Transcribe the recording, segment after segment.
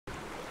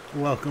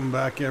Welcome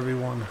back,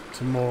 everyone,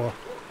 to more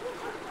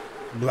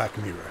Black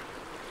Mirror.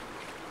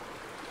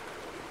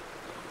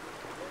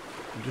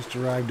 We just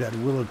arrived at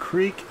Willow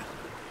Creek.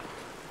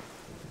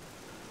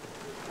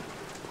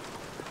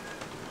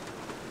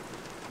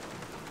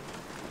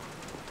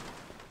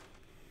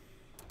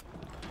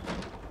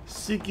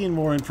 Seeking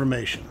more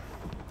information.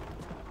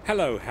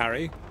 Hello,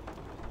 Harry.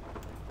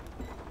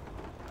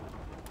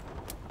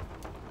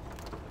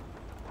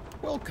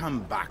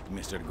 Welcome back,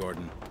 Mr.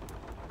 Gordon.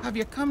 Have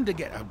you come to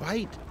get a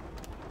bite?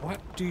 What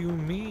do you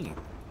mean?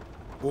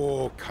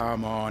 Oh,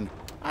 come on.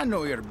 I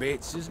know your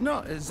Bates is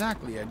not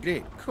exactly a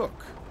great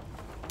cook.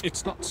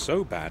 It's not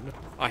so bad.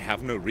 I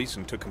have no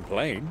reason to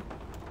complain.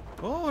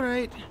 All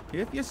right,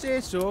 if you say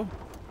so.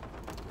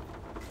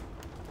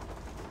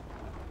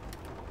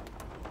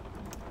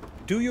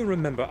 Do you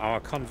remember our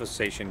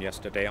conversation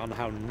yesterday on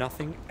how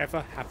nothing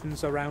ever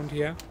happens around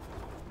here?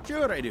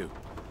 Sure I do.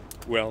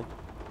 Well,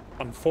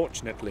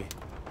 unfortunately,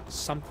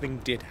 something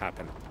did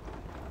happen.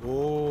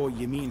 Oh,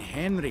 you mean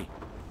Henry?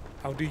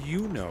 How do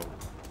you know?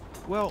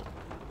 Well,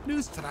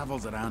 news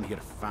travels around here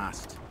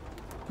fast.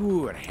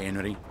 Poor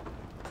Henry.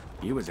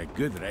 He was a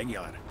good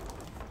regular.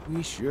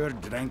 We sure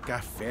drank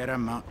a fair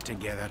amount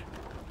together.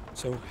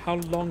 So how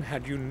long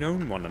had you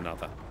known one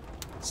another?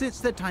 Since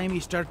the time he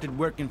started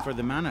working for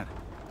the manor.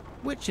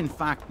 Which in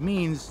fact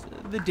means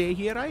the day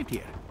he arrived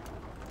here.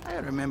 I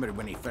remember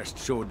when he first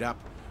showed up,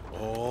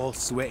 all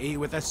sweaty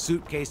with a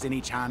suitcase in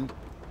each hand.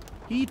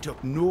 He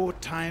took no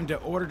time to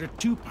order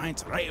 2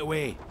 pints right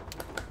away.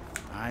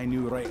 I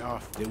knew right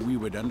off that we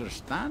would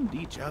understand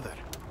each other.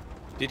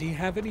 Did he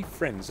have any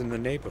friends in the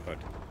neighborhood?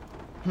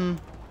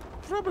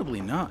 Probably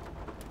not.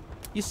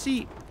 You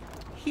see,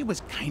 he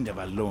was kind of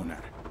a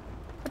loner.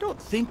 I don't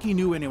think he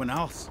knew anyone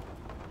else.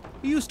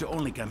 He used to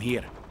only come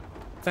here.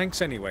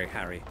 Thanks anyway,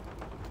 Harry.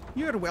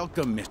 You're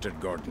welcome, Mr.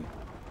 Gordon.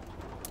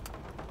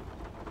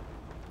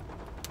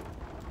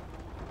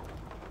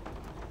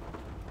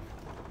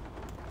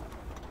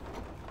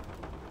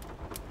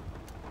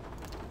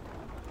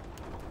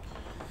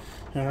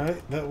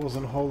 Alright, that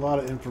wasn't a whole lot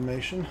of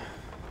information,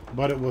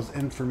 but it was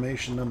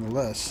information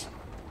nonetheless.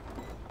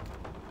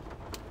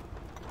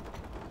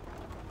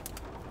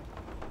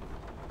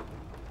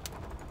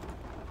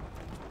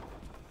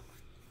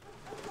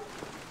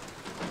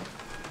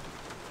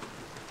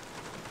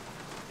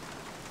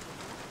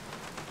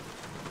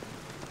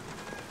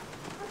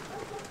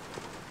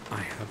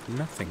 I have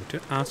nothing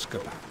to ask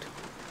about.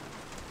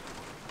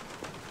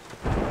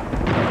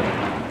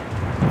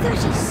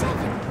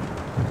 37!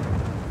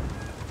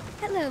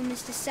 Hello,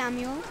 Mr.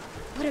 Samuel.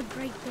 What a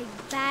great big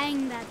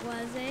bang that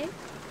was, eh?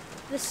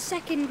 The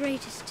second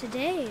greatest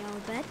today, I'll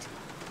bet.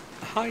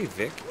 Hi,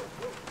 Vic.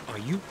 Are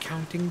you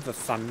counting the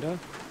thunder?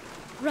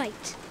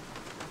 Right.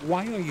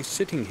 Why are you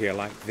sitting here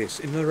like this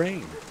in the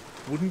rain?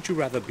 Wouldn't you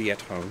rather be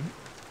at home?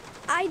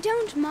 I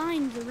don't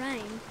mind the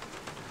rain.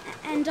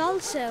 And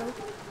also,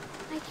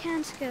 I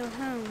can't go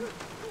home.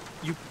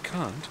 You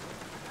can't?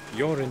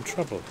 You're in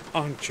trouble,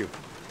 aren't you?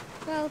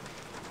 Well,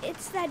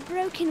 it's that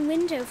broken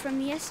window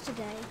from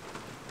yesterday.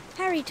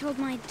 Harry told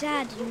my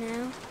dad, you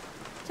know.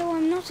 So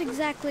I'm not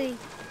exactly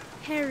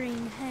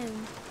hurrying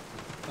home.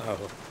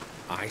 Oh,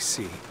 I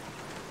see.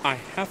 I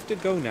have to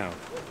go now.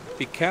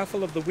 Be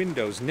careful of the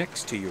windows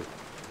next to you.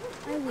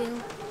 I will.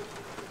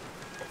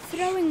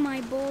 Throwing my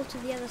ball to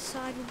the other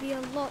side would be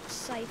a lot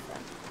safer.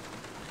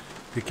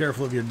 Be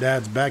careful of your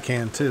dad's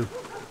backhand, too.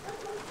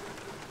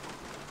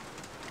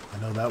 I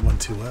know that one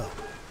too well.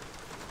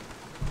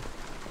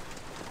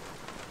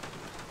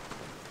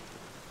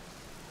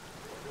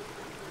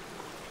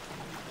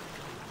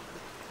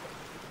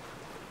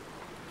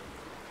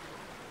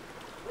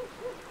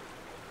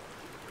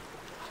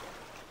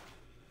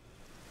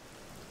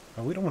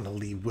 Oh, we don't want to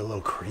leave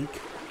Willow Creek.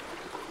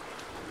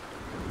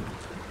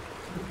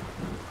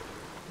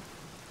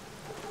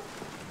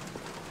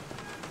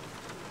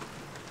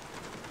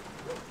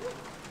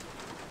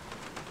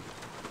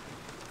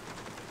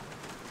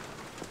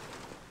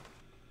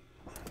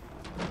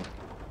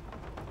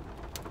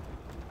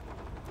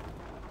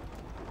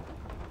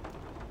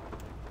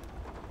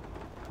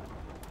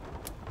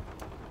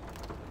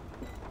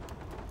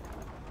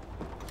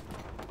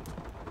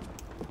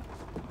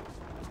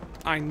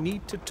 I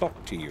need to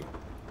talk to you.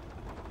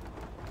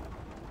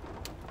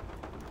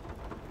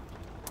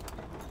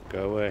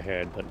 Go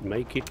ahead, but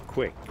make it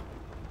quick.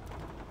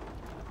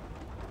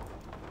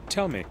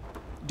 Tell me,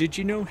 did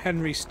you know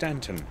Henry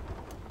Stanton?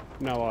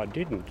 No, I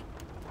didn't.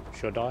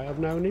 Should I have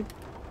known him?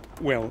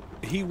 Well,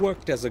 he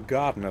worked as a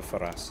gardener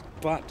for us,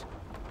 but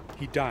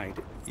he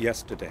died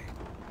yesterday.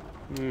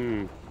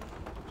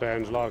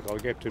 Sounds like I'll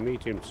get to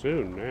meet him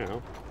soon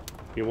now.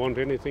 You want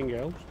anything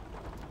else?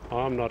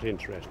 I'm not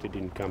interested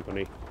in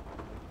company.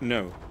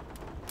 No,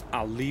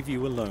 I'll leave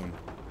you alone.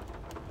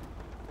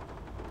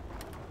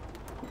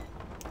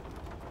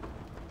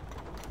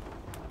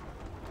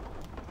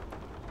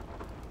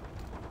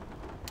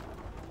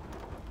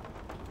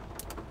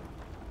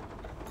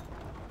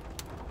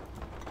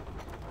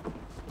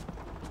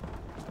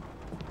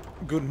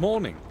 Good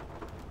morning.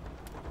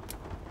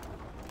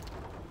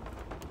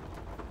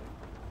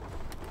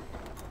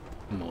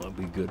 Might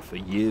be good for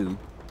you.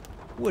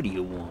 What do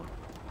you want?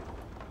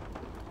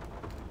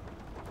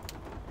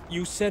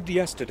 You said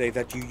yesterday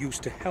that you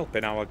used to help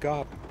in our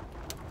garden.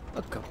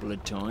 A couple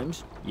of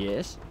times,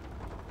 yes.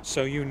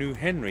 So you knew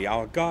Henry,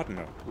 our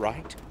gardener,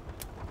 right?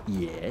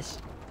 Yes.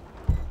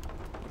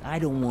 I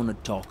don't want to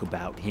talk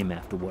about him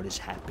after what has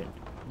happened.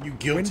 You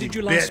guilty When did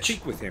you bitch. last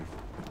speak with him?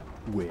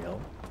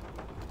 Well,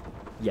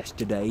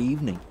 yesterday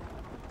evening.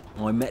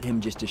 I met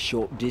him just a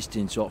short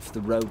distance off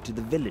the road to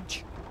the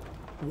village.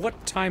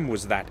 What time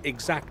was that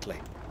exactly?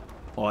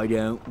 I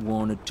don't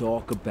want to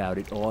talk about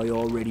it. I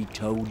already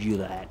told you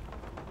that.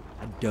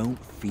 I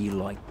don't feel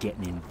like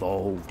getting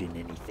involved in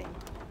anything.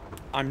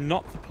 I'm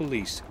not the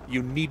police.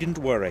 You needn't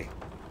worry.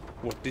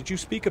 What did you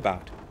speak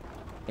about?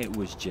 It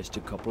was just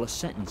a couple of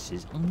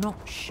sentences. I'm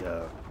not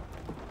sure.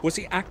 Was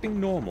he acting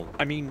normal?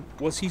 I mean,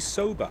 was he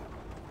sober?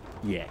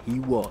 Yeah, he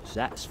was,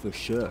 that's for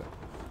sure.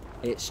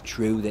 It's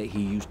true that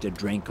he used to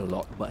drink a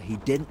lot, but he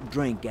didn't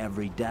drink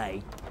every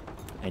day.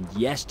 And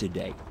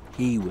yesterday,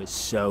 he was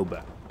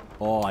sober.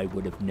 I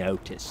would have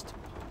noticed.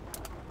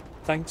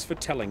 Thanks for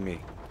telling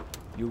me.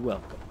 You're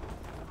welcome.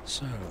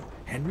 So,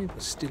 Henry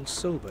was still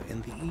sober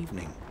in the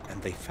evening,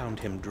 and they found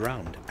him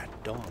drowned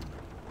at dawn.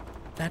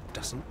 That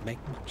doesn't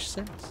make much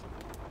sense.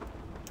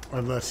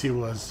 Unless he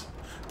was.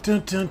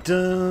 Dun dun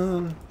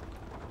dun.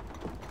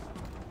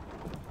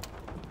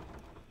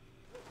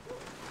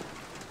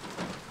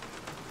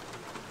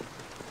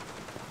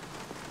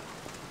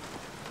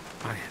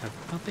 I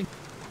have nothing.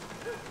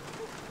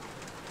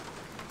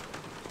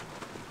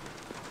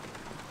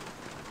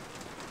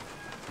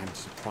 I'm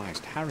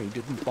surprised Harry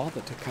didn't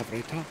bother to cover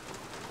it up.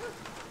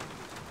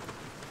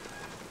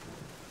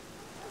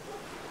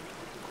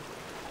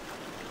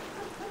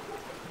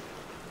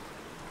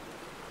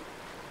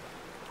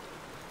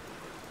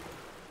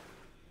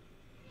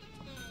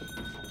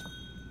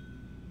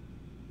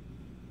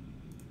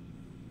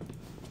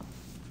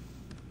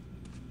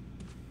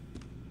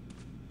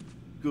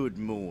 Good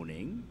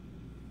morning.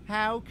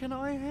 How can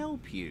I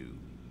help you?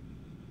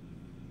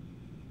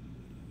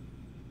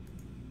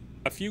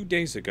 A few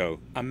days ago,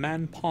 a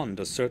man pawned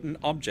a certain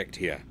object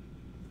here.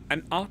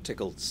 An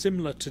article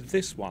similar to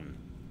this one.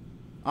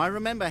 I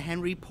remember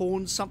Henry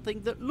pawned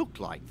something that looked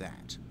like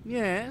that.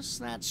 Yes,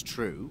 that's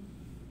true.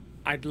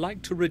 I'd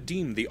like to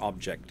redeem the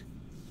object.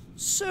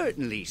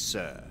 Certainly,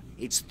 sir.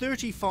 It's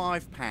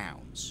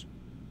 £35.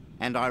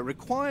 And I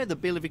require the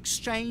bill of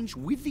exchange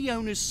with the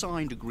owner's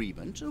signed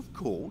agreement, of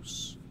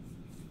course.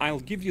 I'll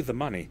give you the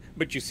money,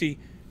 but you see,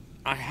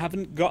 I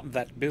haven't got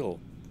that bill.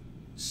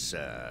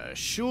 Sir,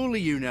 surely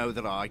you know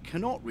that I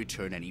cannot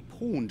return any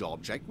pawned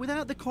object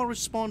without the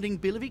corresponding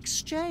bill of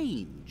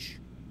exchange.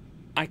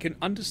 I can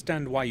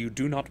understand why you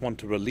do not want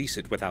to release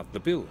it without the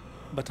bill,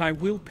 but I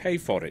will pay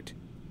for it.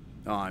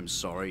 I'm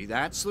sorry,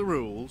 that's the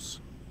rules.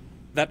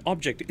 That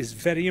object is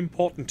very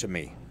important to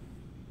me.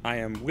 I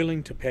am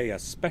willing to pay a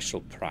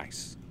special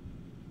price.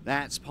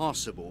 That's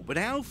possible, but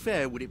how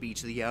fair would it be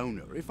to the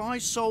owner if I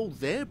sold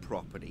their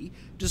property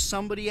to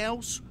somebody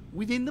else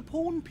within the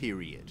pawn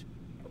period?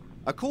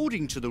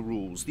 According to the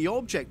rules, the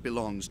object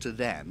belongs to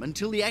them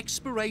until the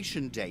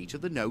expiration date of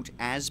the note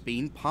has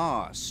been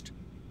passed.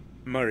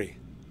 Murray,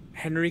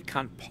 Henry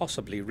can't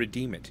possibly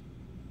redeem it.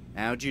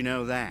 How do you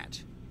know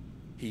that?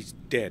 He's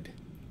dead.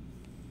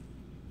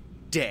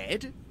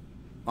 Dead?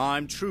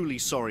 I'm truly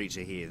sorry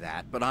to hear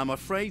that, but I'm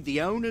afraid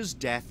the owner's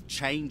death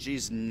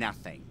changes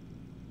nothing.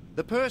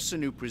 The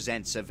person who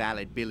presents a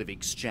valid bill of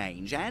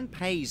exchange and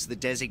pays the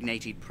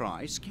designated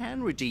price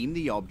can redeem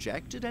the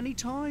object at any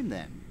time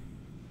then.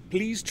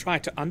 Please try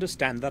to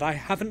understand that I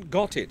haven't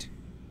got it.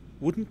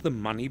 Wouldn't the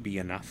money be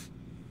enough?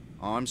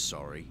 I'm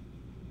sorry.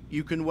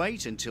 You can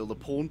wait until the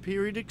pawn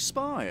period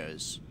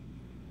expires.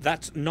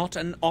 That's not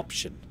an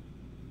option.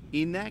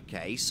 In that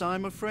case,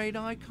 I'm afraid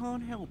I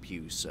can't help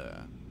you,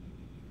 sir.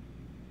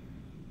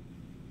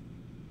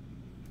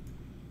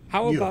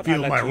 How You about feel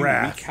I let my you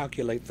wrath.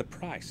 recalculate the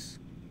price?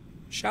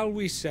 Shall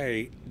we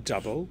say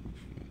double?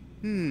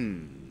 No,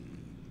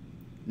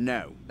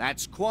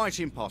 that's quite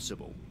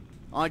impossible.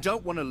 I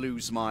don't want to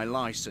lose my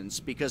license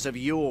because of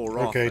your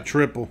Okay, offer.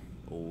 triple.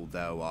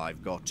 Although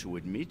I've got to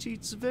admit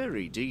it's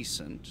very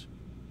decent.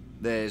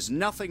 There's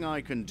nothing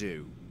I can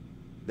do.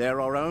 There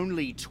are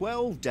only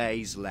 12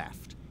 days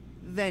left.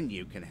 Then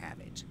you can have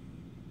it.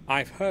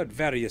 I've heard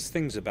various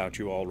things about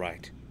you, all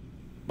right.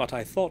 But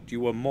I thought you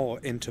were more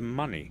into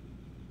money.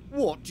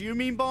 What do you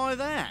mean by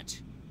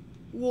that?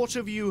 What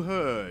have you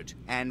heard,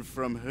 and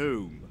from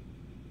whom?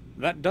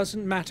 That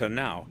doesn't matter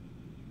now.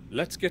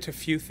 Let's get a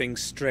few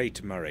things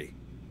straight, Murray.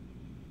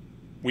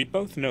 We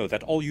both know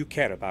that all you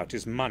care about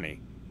is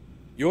money.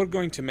 You're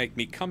going to make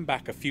me come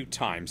back a few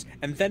times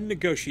and then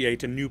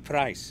negotiate a new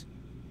price.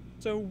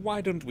 So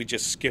why don't we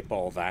just skip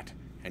all that,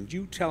 and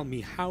you tell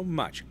me how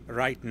much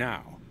right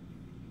now?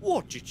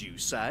 What did you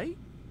say?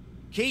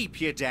 Keep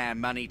your damn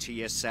money to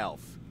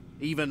yourself.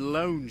 Even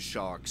loan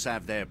sharks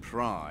have their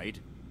pride.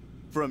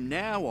 From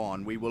now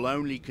on, we will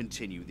only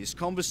continue this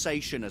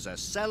conversation as a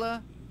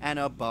seller and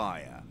a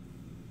buyer.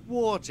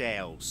 What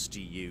else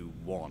do you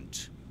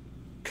want?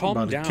 Calm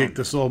About to down. kick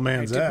this old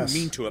man's I didn't ass.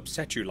 mean to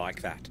upset you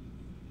like that.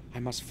 I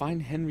must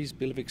find Henry's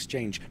bill of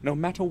exchange. No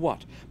matter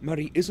what,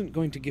 Murray isn't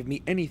going to give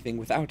me anything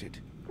without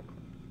it.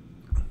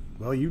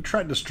 Well, you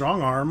tried to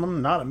strong-arm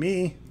him, not at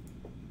me.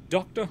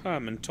 Dr.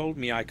 Herman told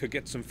me I could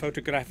get some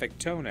photographic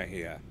toner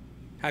here.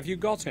 Have you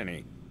got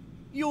any?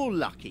 You're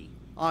lucky.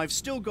 I've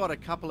still got a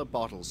couple of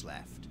bottles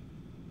left.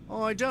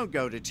 I don't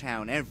go to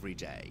town every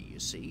day, you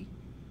see.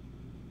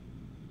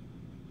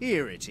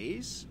 Here it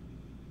is.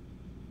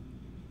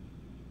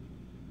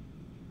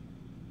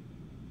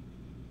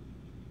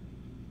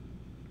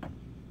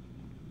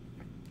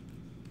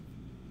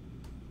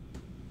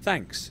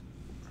 Thanks.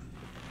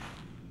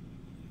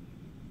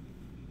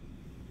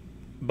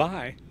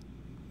 Bye.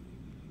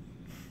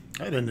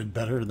 That ended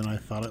better than I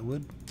thought it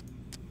would.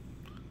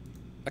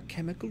 A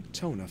chemical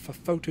toner for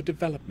photo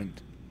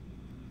development.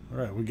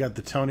 Alright, we got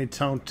the Tony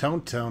Tone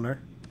Toner.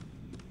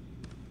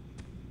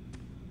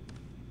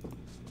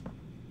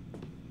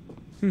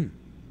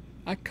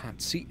 I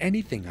can't see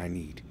anything I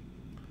need.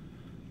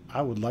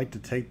 I would like to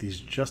take these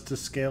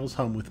justice scales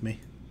home with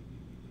me.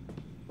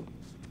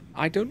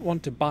 I don't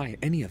want to buy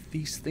any of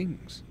these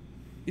things.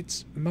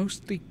 It's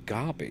mostly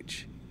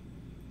garbage.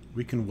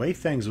 We can weigh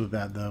things with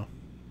that, though.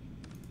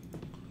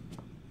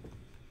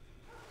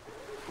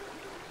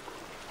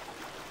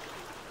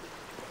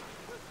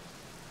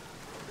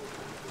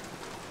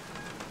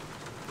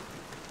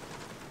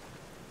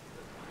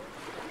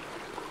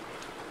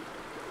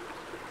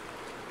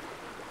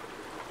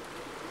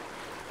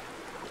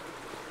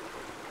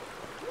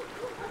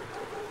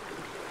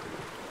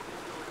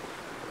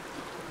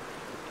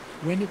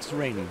 When it's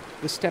raining,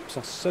 the steps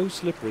are so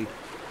slippery.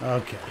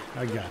 Okay,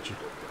 I got you.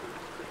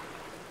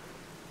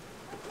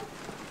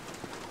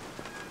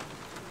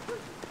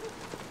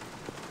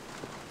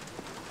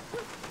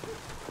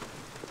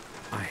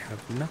 I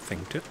have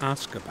nothing to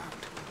ask about.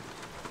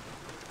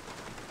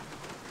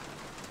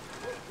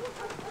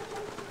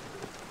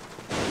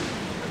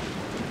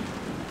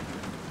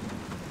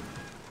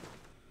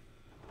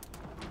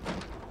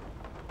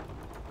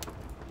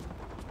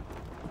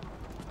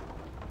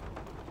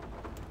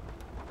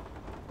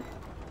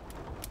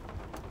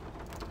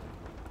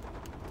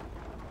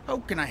 How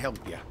can I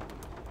help you?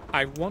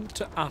 I want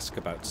to ask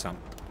about some.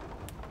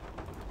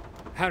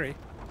 Harry,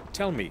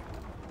 tell me,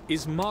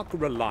 is Mark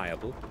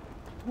reliable?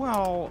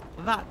 Well,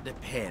 that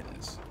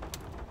depends.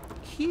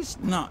 He's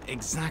not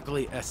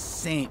exactly a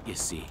saint, you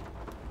see.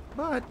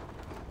 But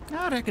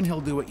I reckon he'll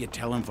do what you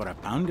tell him for a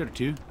pound or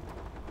two.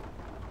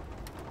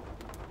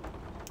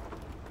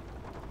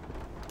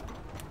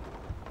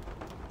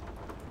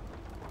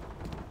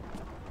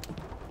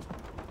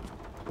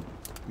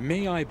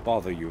 May I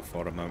bother you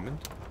for a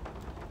moment?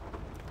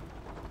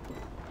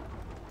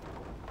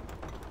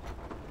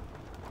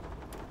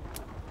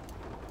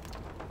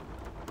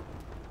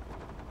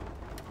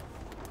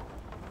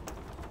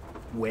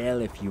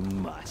 Well, if you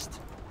must.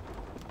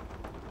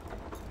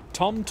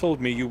 Tom told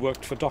me you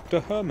worked for Dr.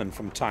 Herman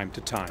from time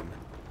to time.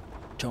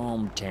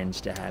 Tom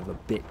tends to have a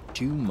bit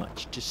too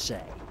much to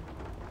say.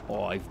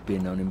 I've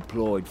been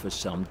unemployed for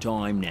some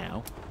time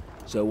now,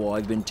 so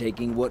I've been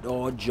taking what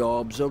odd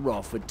jobs are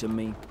offered to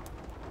me.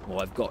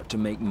 I've got to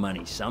make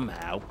money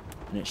somehow,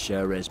 and it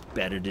sure is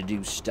better to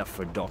do stuff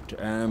for Dr.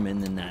 Herman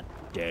than that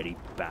dirty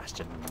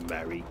bastard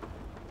Murray.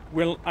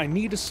 Well, I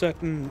need a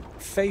certain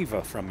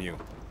favor from you.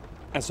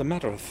 As a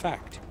matter of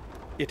fact,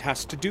 it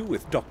has to do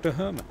with Dr.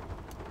 Herman.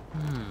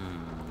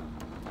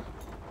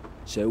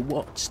 So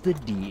what's the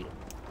deal?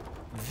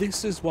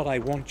 This is what I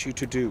want you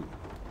to do.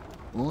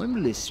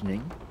 I'm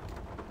listening.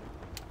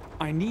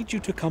 I need you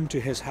to come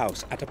to his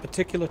house at a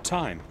particular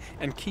time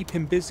and keep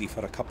him busy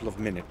for a couple of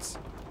minutes.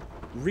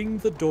 Ring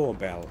the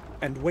doorbell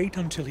and wait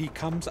until he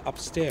comes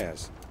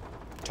upstairs.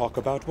 Talk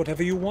about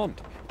whatever you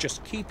want.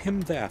 Just keep him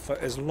there for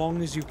as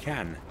long as you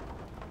can.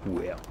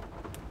 Well,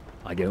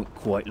 I don't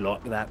quite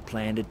like that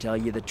plan, to tell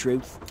you the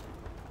truth.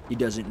 It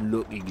doesn't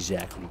look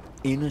exactly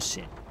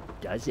innocent,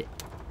 does it?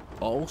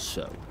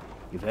 Also,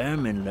 if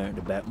Herman learned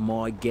about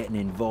my getting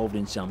involved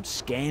in some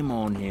scam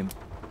on him,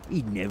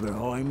 he'd never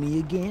hire me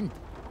again.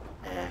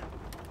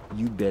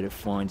 You'd better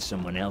find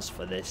someone else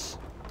for this.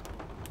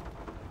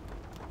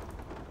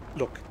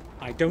 Look,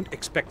 I don't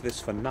expect this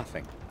for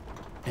nothing.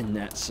 And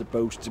that's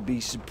supposed to be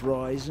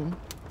surprising?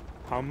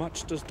 How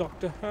much does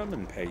Dr.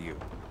 Herman pay you?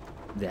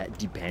 That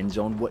depends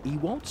on what he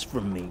wants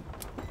from me.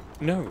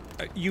 No,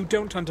 you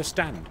don't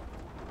understand.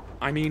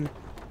 I mean,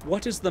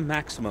 what is the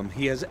maximum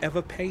he has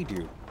ever paid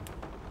you?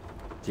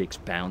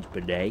 £6 per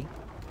day,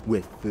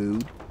 with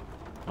food,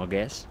 I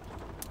guess.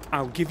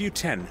 I'll give you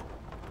 10.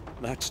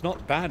 That's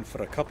not bad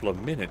for a couple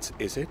of minutes,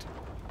 is it?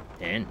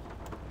 10?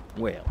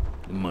 Well,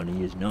 the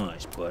money is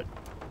nice, but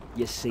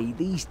you see,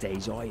 these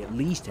days I at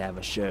least have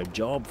a sure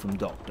job from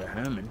Dr.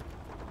 Herman.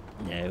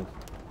 No,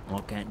 I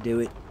can't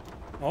do it.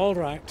 All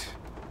right.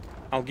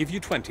 I'll give you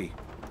 20.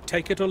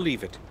 Take it or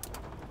leave it.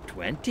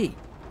 20?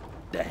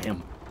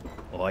 Damn,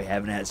 I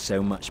haven't had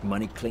so much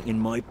money clink in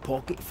my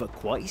pocket for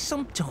quite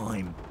some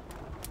time.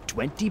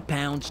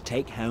 £20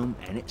 take home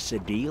and it's a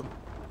deal.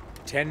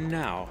 10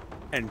 now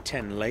and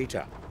 10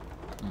 later.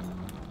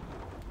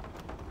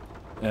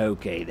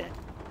 Okay then.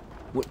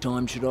 What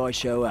time should I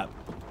show up?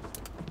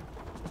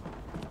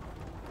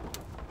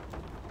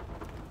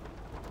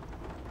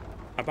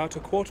 About a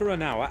quarter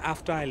an hour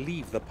after I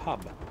leave the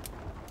pub.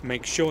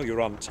 Make sure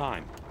you're on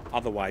time,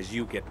 otherwise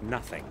you get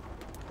nothing.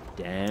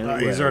 Don't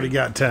He's worry. already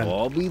got 10.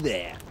 I'll be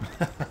there.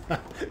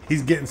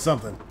 He's getting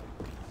something.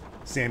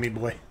 Sammy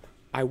boy.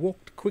 I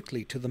walked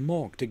quickly to the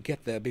morgue to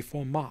get there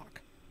before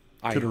Mark.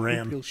 I Shoulda hope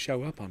ran. he'll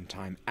show up on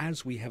time,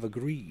 as we have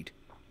agreed.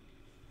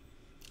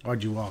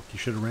 Why'd you walk? You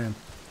should have ran.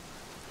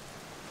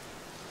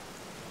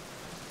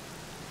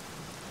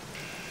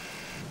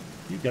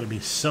 You gotta be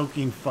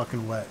soaking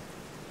fucking wet.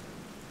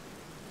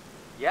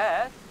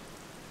 Yes?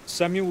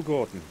 Samuel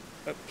Gordon,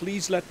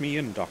 please let me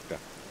in, Doctor.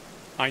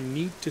 I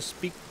need to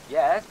speak.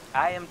 Yes,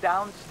 I am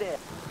downstairs.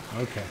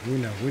 Okay, we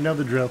know. We know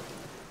the drill.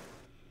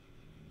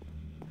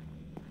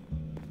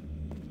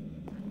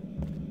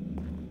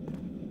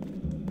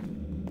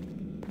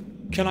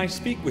 Can I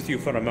speak with you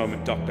for a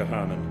moment, Dr.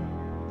 Herman?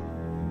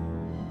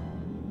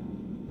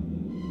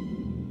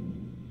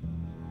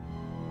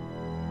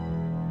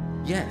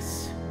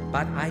 Yes,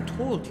 but I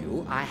told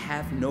you I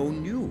have no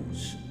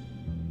news.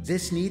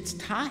 This needs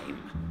time.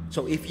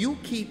 So if you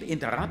keep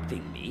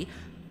interrupting me...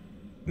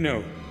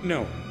 No.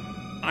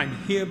 I'm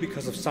here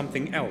because of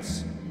something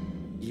else.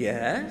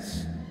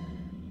 Yes?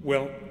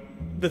 Well,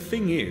 the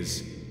thing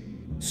is...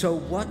 So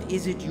what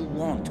is it you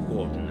want,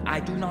 Gordon? I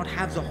do not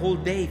have the whole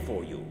day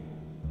for you.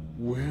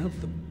 Where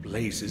the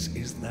blazes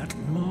is that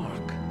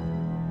Mark?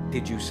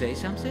 Did you say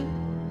something?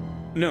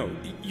 No,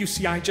 you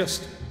see, I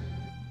just...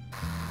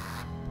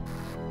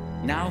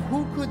 Now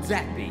who could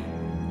that be?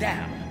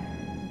 Damn.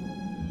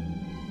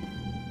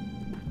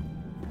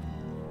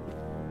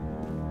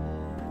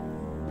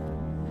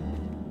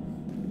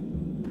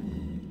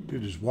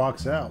 Dude just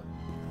walks out.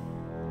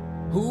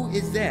 Who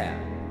is there?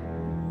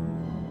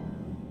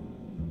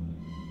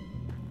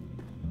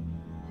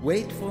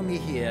 Wait for me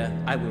here.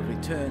 I will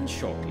return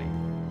shortly.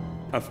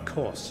 Of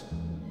course.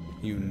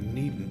 You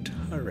needn't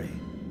hurry.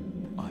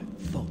 I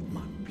thought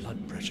my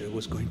blood pressure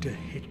was going to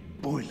hit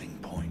boiling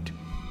point.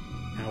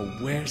 Now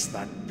where's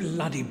that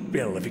bloody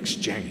bill of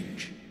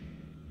exchange?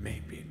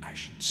 Maybe I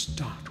should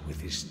start with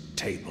his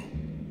table.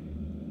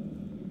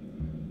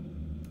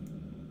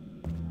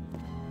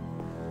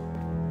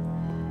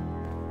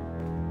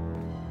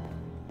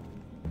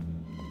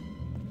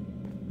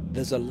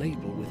 There's a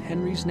label with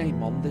Henry's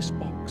name on this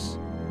box.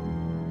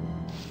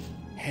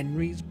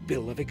 Henry's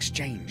bill of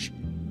exchange.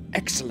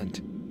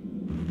 Excellent.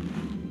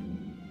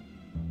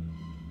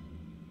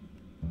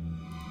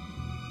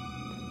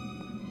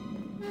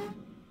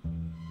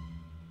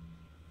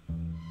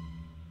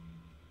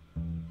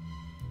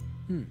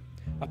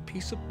 A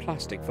piece of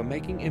plastic for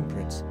making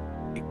imprints.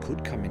 It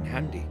could come in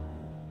handy.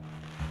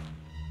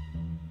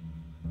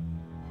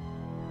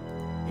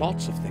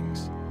 Lots of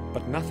things,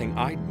 but nothing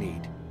I'd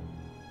need.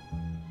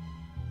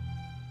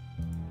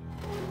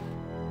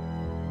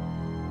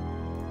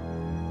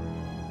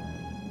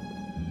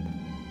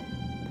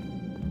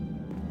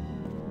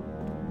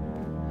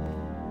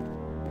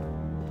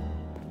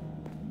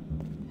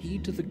 Key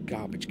to the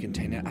garbage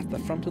container at the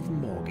front of the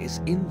morgue is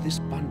in this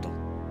bundle.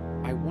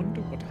 I wonder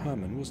what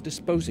Herman was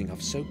disposing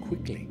of so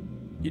quickly.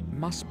 It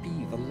must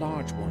be the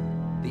large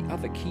one. The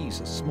other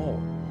keys are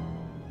small.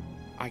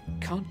 I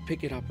can't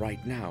pick it up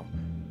right now.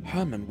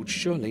 Herman would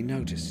surely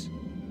notice.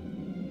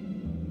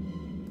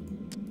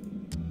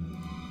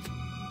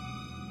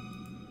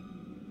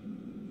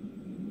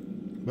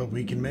 But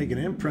we can make an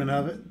imprint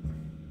of it.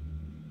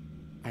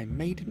 I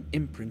made an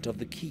imprint of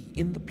the key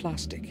in the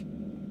plastic.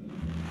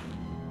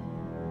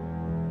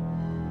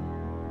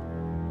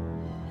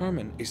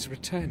 Herman is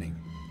returning.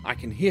 I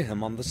can hear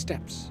him on the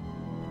steps.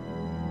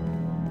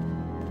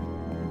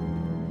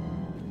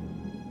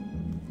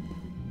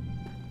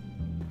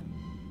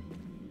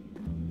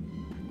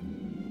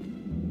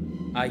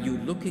 Are you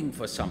looking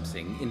for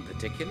something in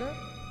particular?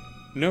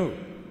 No,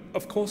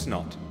 of course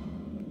not.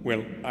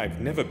 Well,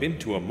 I've never been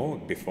to a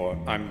morgue before.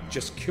 I'm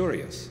just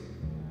curious.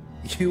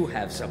 You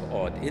have some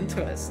odd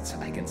interests,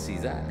 I can see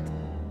that.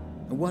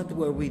 What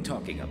were we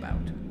talking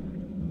about?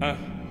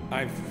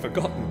 I've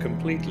forgotten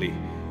completely.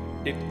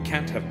 It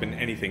can't have been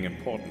anything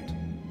important.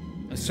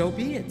 So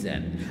be it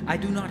then. I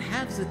do not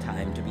have the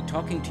time to be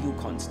talking to you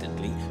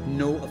constantly.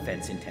 No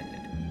offense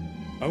intended.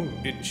 Oh,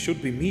 it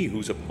should be me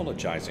who's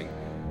apologizing.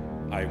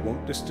 I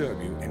won't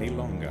disturb you any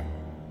longer.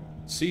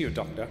 See you,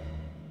 Doctor.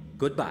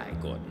 Goodbye,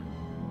 Gordon.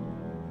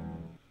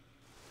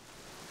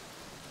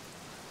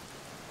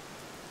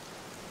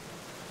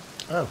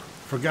 Oh,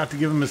 forgot to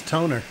give him his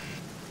toner.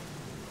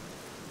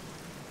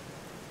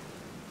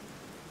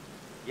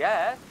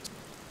 Yes?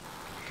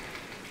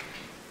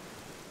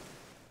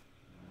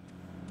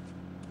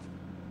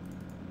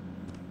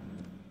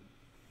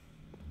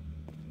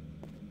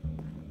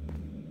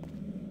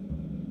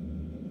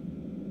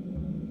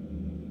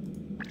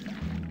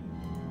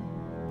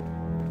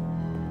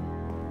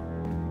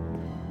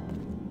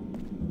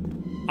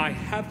 I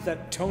have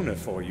that toner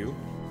for you.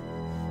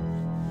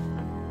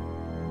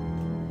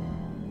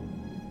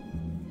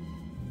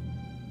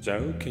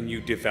 So, can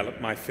you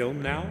develop my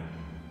film now?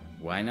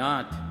 Why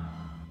not?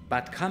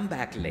 But come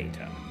back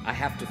later. I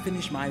have to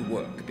finish my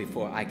work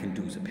before I can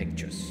do the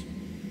pictures.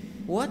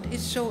 What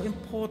is so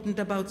important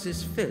about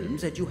this film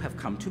that you have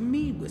come to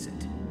me with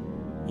it?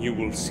 You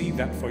will see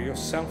that for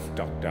yourself,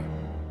 Doctor.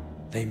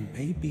 They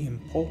may be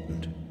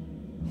important,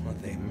 or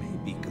they may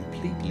be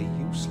completely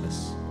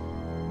useless.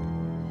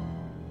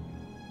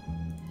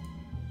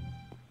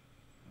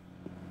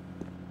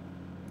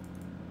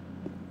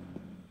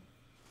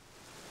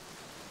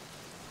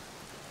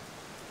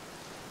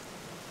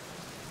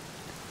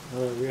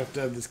 We have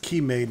to have this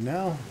key made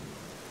now.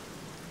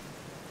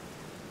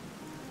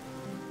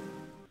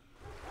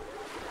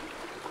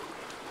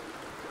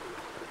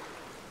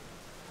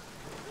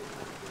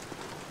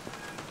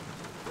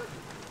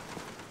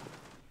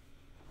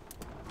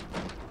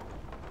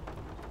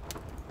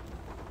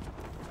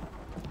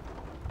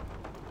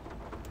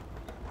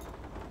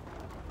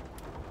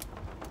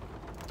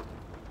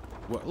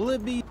 What'll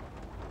it be?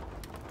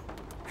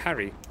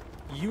 Harry,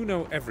 you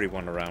know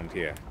everyone around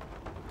here.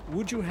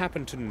 Would you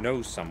happen to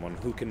know someone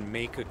who can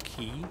make a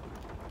key?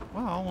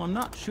 Well, I'm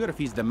not sure if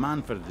he's the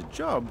man for the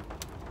job,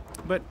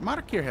 but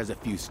Mark here has a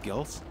few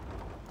skills.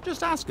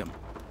 Just ask him.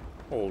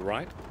 All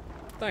right.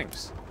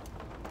 Thanks.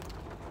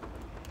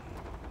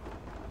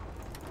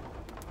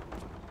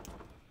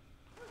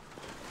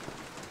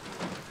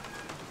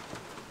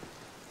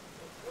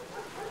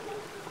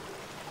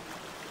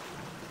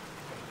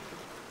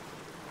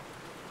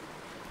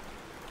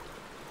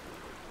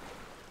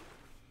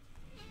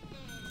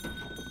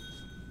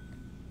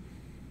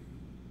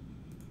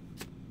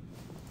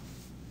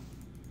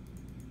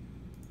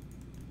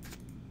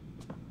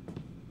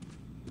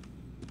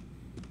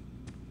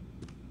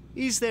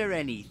 Is there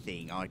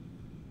anything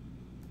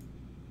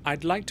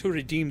I'd like to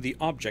redeem the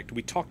object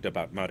we talked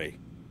about, Murray.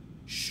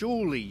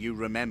 Surely you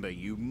remember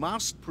you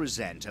must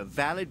present a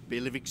valid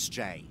bill of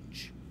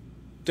exchange.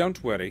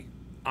 Don't worry.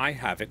 I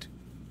have it.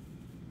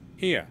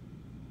 Here.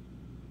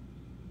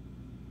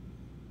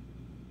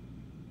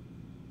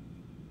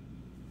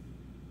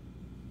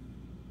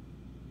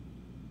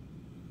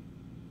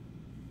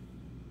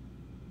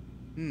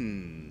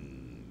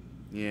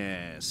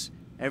 Yes.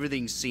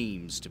 Everything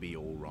seems to be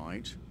all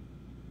right.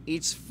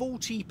 It's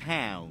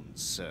 £40,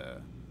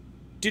 sir.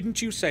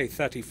 Didn't you say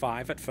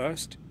 35 at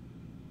first?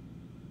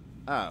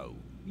 Oh,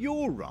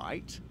 you're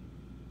right.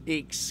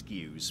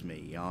 Excuse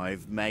me,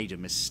 I've made a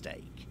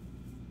mistake.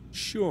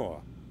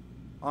 Sure.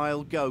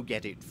 I'll go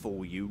get it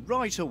for you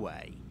right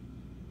away.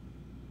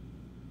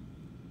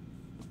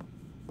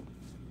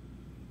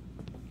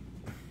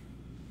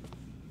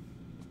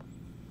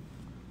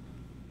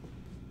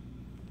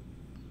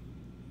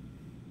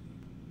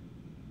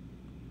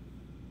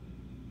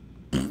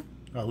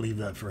 I'll leave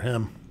that for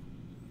him.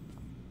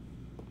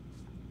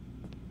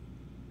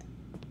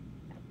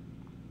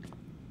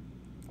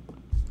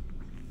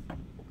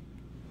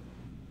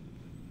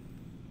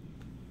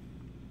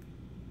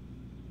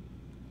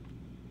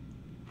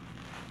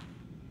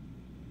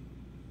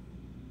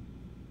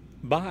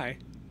 Bye.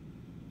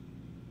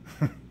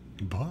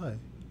 Bye.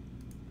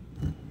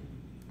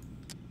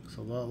 It's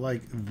a lot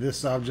like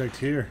this object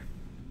here.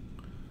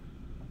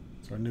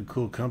 It's our new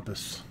cool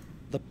compass.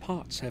 The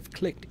parts have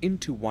clicked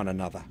into one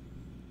another.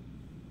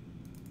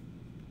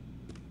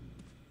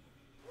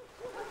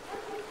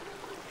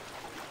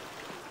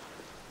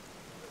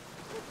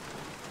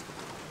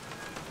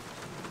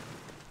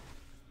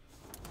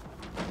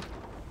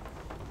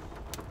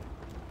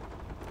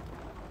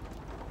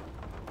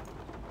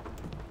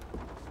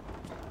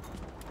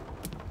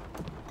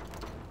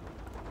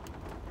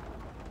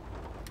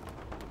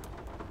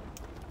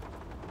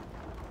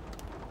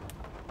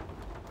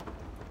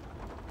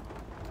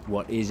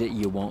 What is it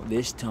you want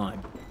this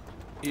time?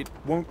 It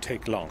won't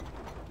take long.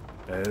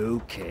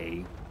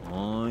 Okay,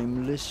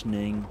 I'm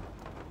listening.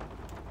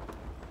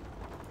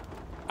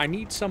 I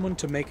need someone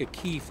to make a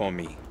key for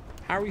me.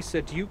 Harry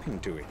said you can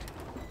do it.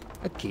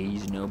 A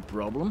key's no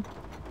problem.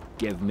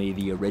 Give me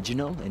the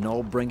original and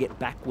I'll bring it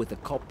back with a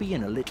copy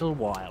in a little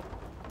while.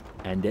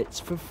 And it's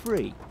for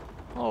free.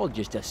 I'll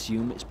just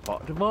assume it's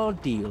part of our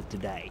deal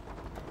today.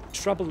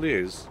 Trouble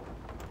is,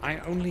 I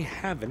only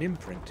have an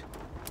imprint.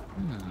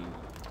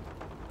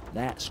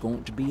 That's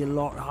going to be a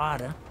lot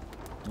harder.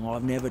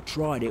 I've never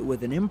tried it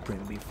with an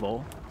imprint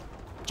before.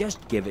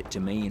 Just give it to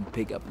me and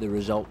pick up the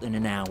result in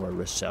an hour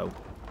or so.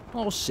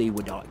 I'll see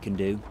what I can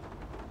do.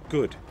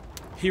 Good.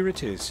 Here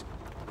it is.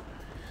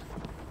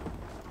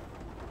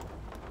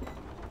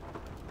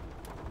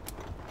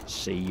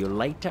 See you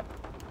later.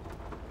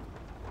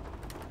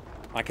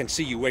 I can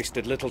see you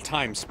wasted little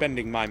time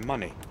spending my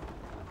money.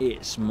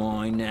 It's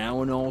mine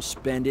now and I'll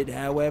spend it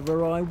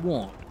however I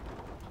want.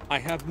 I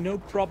have no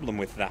problem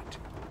with that.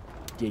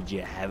 Did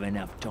you have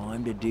enough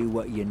time to do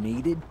what you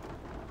needed?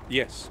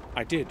 Yes,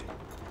 I did.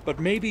 But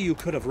maybe you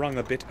could have rung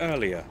a bit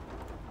earlier.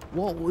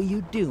 What were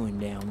you doing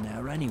down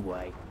there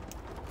anyway?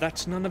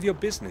 That's none of your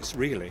business,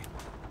 really.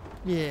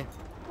 Yeah,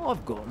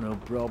 I've got no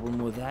problem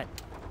with that.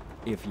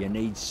 If you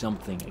need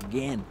something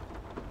again,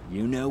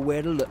 you know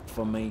where to look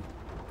for me.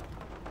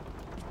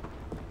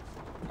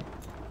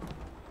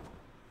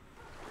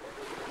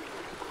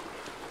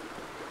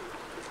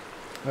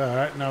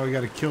 Alright, now we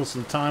gotta kill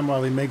some time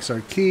while he makes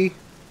our key.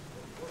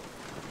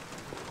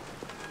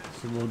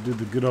 So we'll do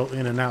the good old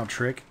in and out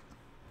trick.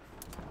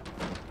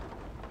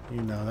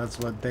 You know, that's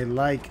what they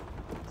like.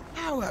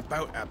 How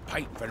about a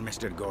pipe for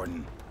Mr.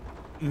 Gordon?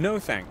 No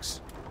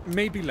thanks.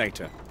 Maybe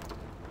later.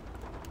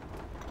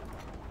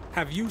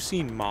 Have you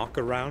seen Mark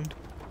around?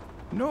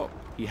 No,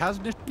 he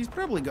hasn't. He's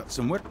probably got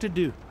some work to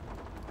do.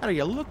 Are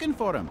you looking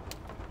for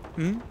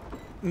him?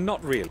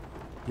 Not really.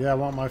 Yeah, I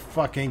want my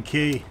fucking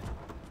key.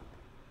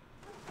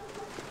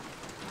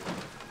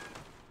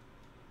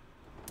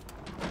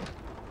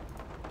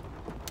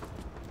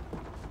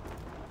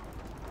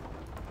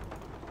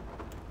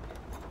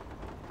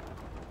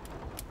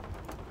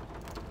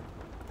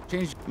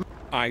 Change.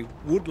 I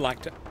would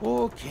like to...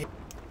 Okay.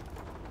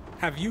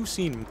 Have you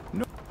seen...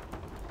 No.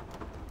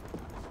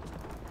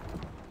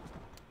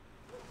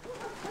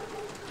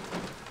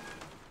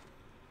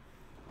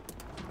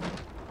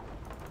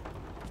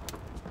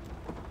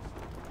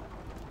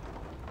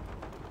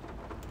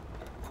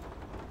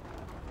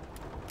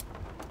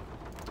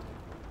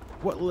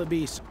 What'll it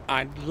be?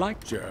 I'd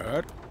like...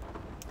 Sure.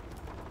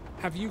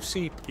 Have you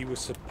seen... He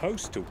was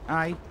supposed to...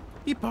 Aye.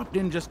 He popped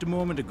in just a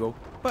moment ago,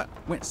 but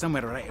went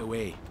somewhere right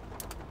away.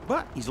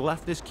 But he's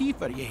left this key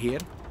for you here.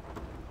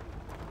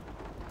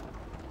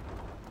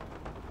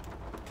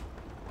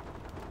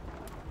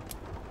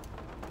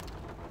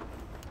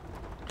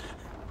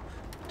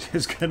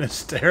 Just gonna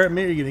stare at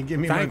me? Or you gonna give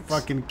me Thanks. my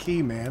fucking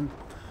key, man?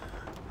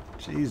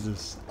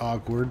 Jesus,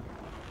 awkward.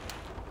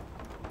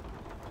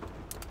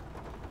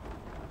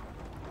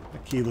 The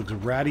key looks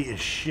ratty as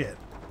shit.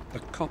 The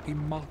copy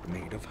Mark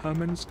made of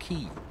Herman's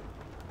key.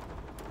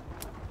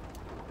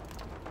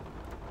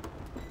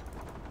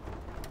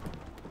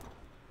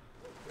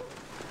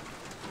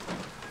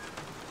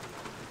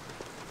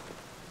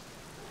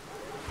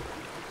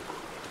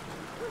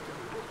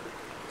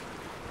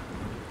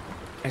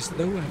 As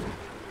though ever.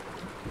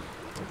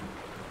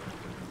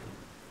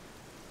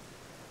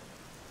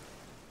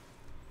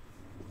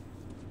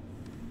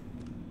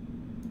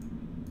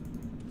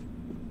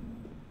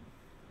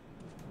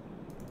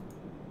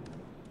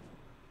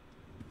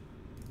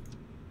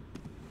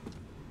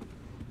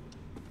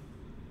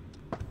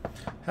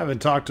 Haven't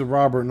talked to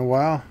Robert in a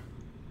while.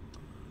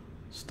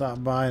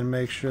 Stop by and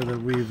make sure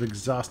that we've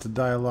exhausted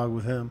dialogue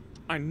with him.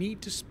 I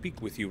need to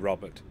speak with you,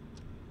 Robert.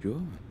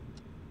 Sure.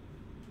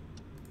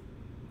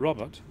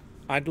 Robert,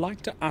 I'd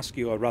like to ask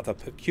you a rather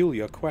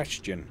peculiar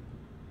question.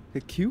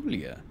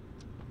 Peculiar?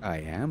 I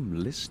am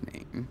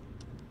listening.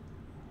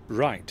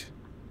 Right.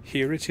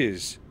 Here it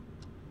is.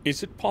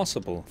 Is it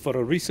possible for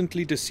a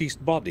recently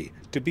deceased body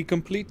to be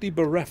completely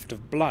bereft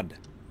of blood?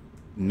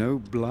 No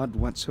blood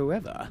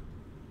whatsoever?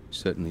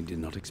 Certainly did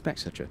not expect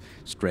such a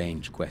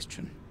strange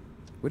question.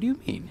 What do you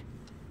mean?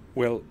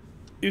 Well,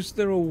 is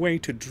there a way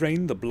to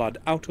drain the blood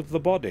out of the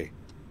body?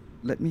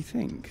 Let me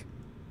think.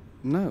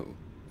 No,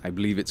 I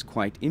believe it's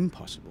quite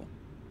impossible.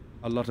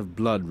 A lot of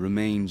blood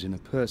remains in a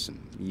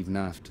person, even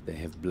after they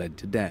have bled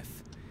to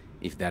death,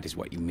 if that is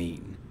what you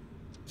mean.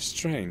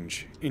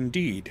 Strange,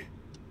 indeed.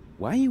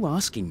 Why are you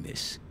asking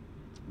this?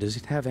 Does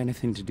it have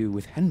anything to do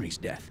with Henry's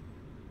death?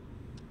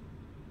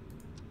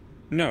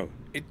 No,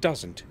 it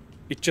doesn't.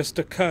 It just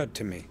occurred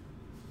to me.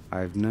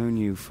 I've known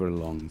you for a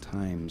long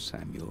time,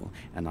 Samuel,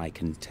 and I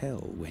can tell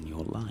when you're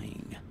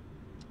lying.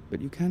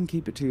 But you can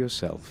keep it to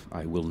yourself.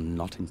 I will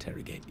not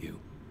interrogate you.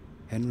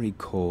 Henry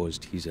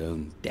caused his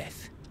own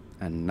death,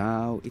 and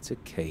now it's a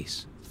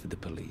case for the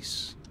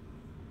police.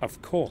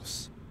 Of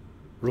course.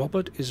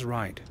 Robert is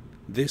right.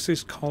 This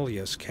is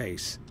Collier's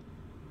case.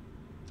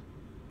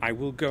 I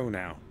will go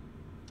now.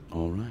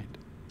 All right.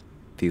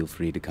 Feel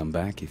free to come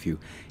back if you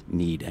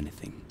need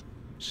anything,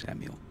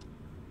 Samuel.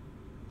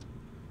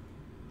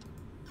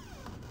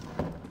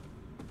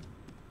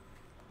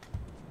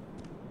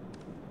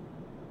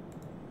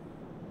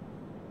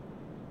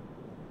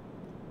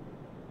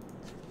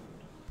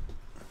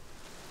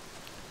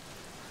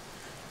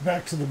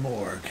 Back to the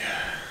morgue.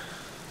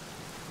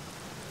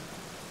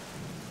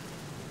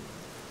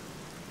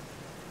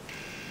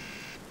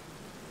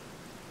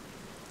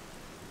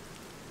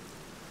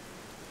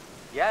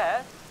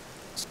 Yes?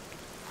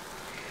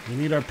 We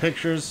need our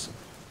pictures.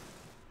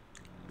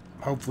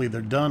 Hopefully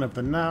they're done. If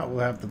they're not, we'll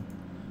have to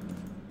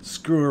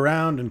screw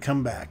around and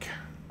come back.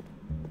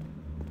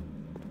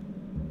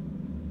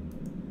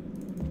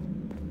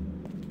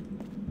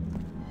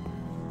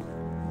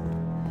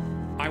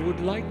 I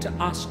would like to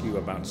ask you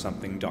about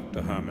something,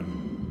 Dr.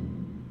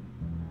 Herman.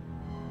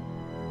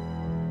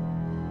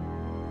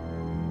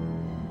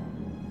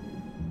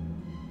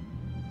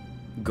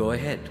 Go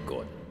ahead,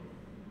 Gordon.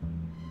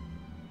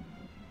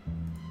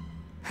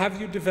 Have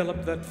you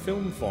developed that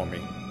film for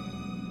me?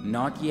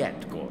 Not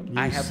yet, Gordon.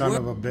 You son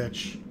of a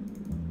bitch.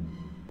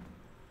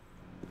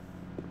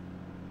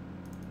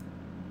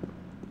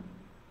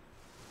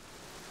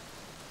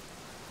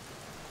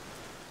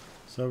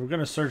 So we're going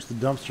to search the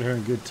dumpster here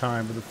in good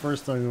time, but the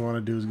first thing we want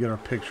to do is get our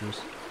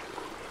pictures.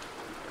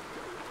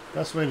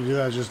 Best way to do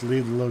that is just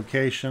leave the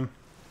location.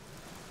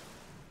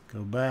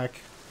 Go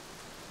back.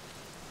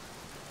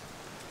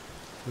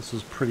 This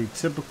was pretty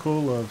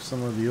typical of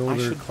some of the I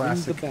older should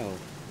classic ring the bell.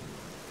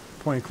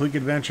 point-and-click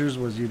adventures.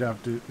 Was you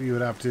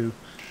would have to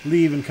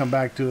leave and come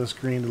back to a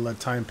screen to let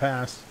time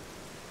pass,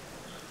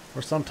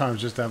 or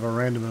sometimes just have a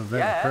random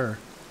event occur.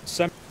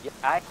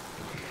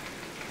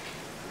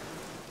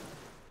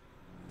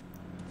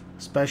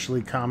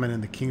 Especially common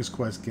in the King's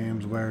Quest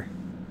games, where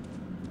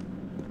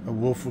a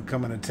wolf would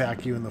come and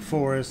attack you in the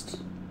forest,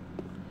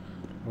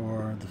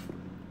 or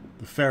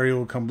the fairy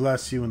will come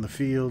bless you in the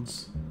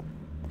fields.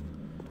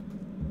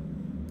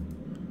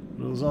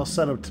 It was all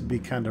set up to be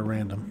kind of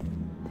random.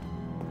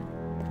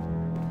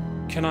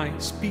 Can I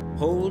speak?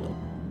 Hold.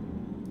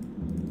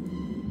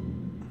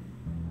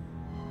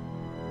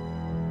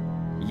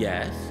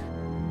 Yes?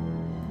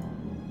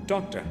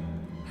 Doctor,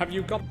 have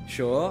you got...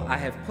 Sure, I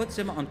have put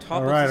them on top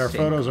All of right, the our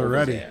sink photos are over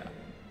ready. there.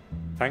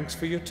 Thanks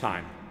for your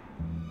time.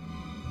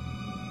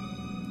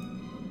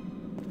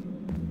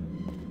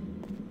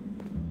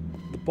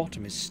 The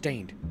bottom is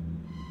stained,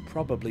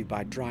 probably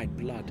by dried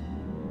blood.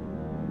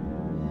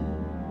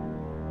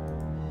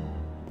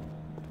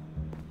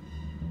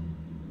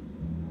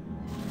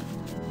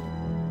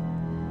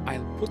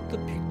 I'll put the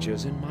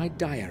pictures in my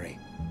diary.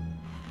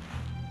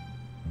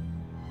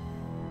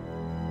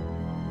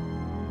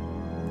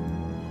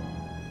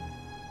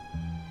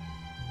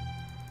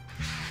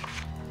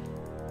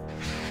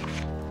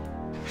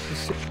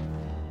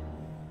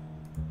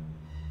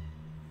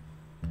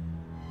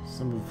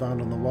 Some were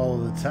found on the wall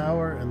of the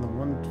tower, and the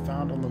one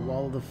found on the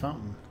wall of the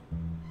fountain.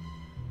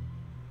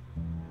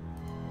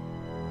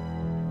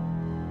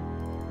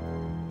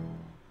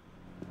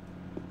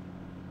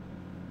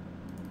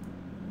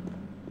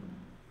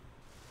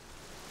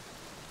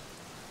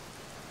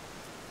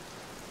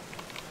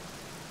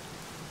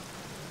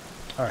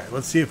 Alright,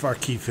 let's see if our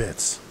key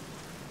fits.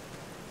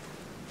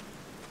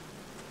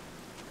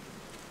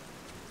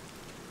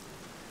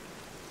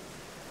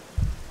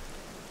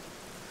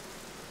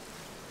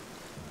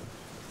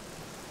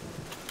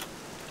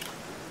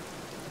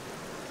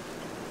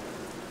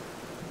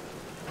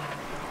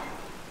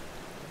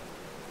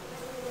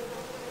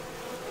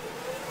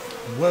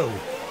 Whoa.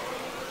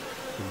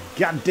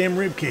 Goddamn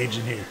ribcage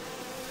in here.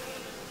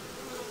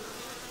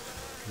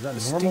 Is that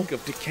The normal? stink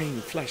of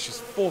decaying flesh is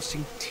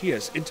forcing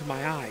tears into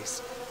my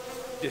eyes.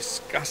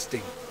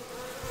 Disgusting.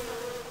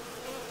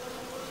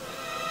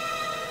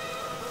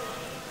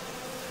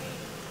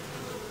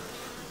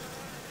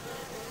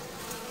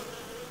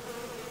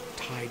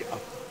 Tied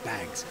up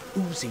bags,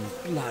 oozing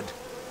blood.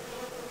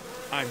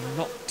 I'm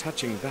not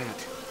touching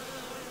that.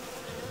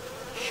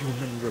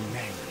 Human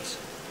remains.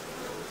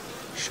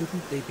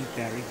 Shouldn't they be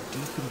buried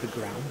deep in the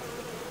ground?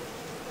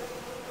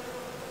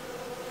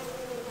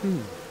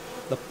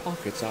 The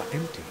pockets are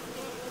empty,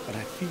 but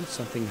I feel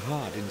something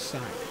hard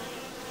inside.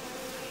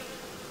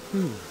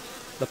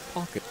 The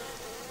pocket.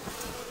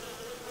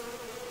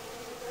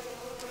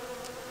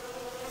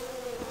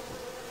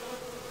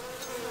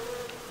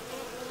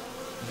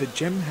 The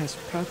gem has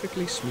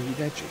perfectly smooth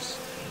edges.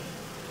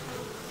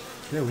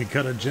 Yeah, we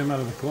cut a gem out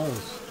of the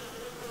clothes.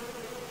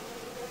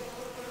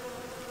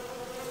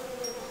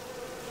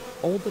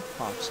 All the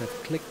parts have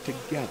clicked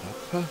together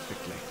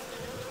perfectly.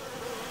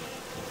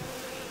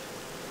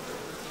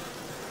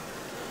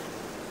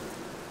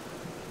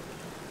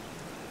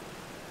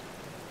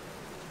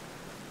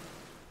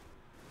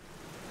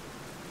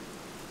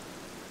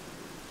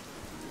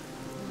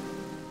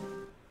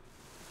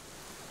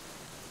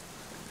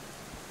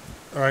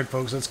 Alright,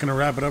 folks, that's going to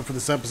wrap it up for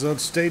this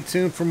episode. Stay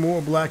tuned for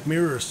more Black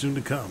Mirror soon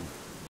to come.